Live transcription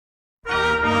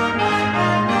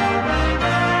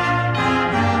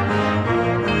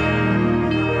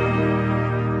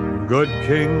Good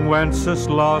King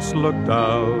Wenceslas looked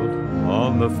out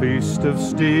on the feast of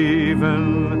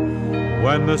Stephen,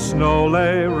 when the snow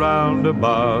lay round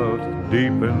about,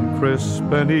 deep and crisp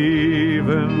and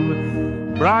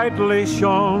even. Brightly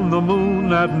shone the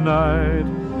moon at night,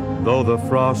 though the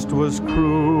frost was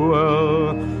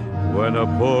cruel, when a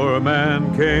poor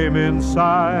man came in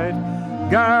sight,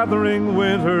 gathering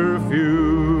winter fuel.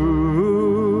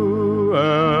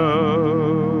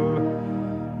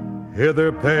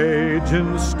 Hither, page,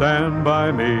 and stand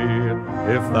by me,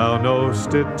 if thou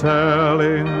know'st it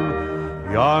telling,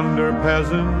 yonder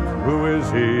peasant, who is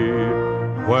he,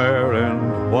 where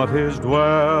and what his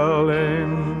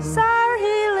dwelling? Sire,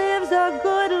 he lives a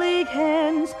good league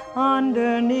hence,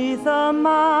 underneath a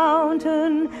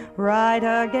mountain, right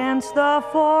against the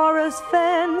forest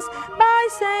fence, by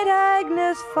St.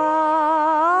 Agnes'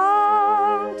 fountain.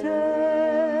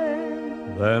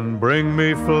 Then bring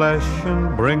me flesh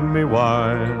and bring me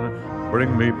wine,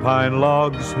 bring me pine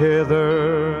logs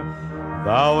hither,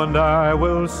 thou and I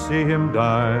will see him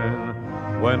dine,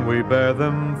 when we bear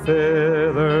them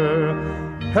thither.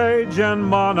 Page and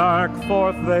monarch,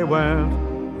 forth they went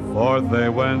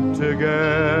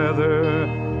together,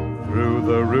 through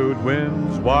the rude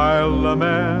wind's wild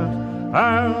lament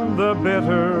and the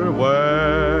bitter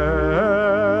weather.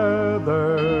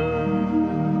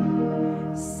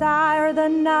 Sire, the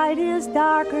night is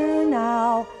darker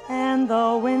now, and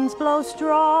the winds blow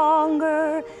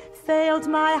stronger. Failed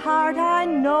my heart, I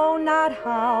know not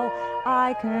how,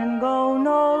 I can go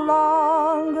no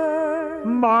longer.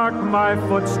 Mark my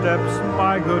footsteps,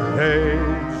 my good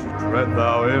page, tread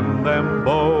thou in them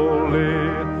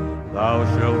boldly. Thou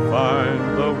shalt find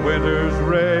the winter's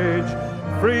rage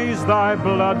freeze thy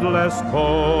blood less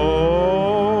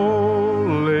coldly.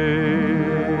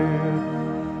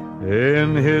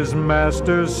 In his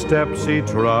master's steps he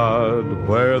trod,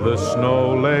 where the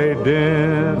snow lay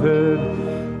dinted.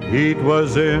 Heat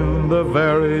was in the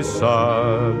very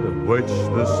sod which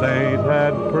the saint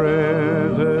had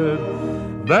printed.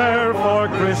 Therefore,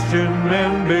 Christian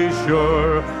men, be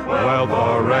sure, wealth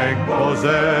or rank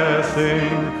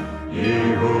possessing, ye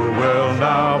who will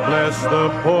now bless the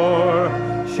poor,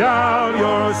 shall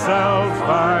yourselves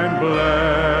find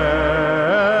blessing.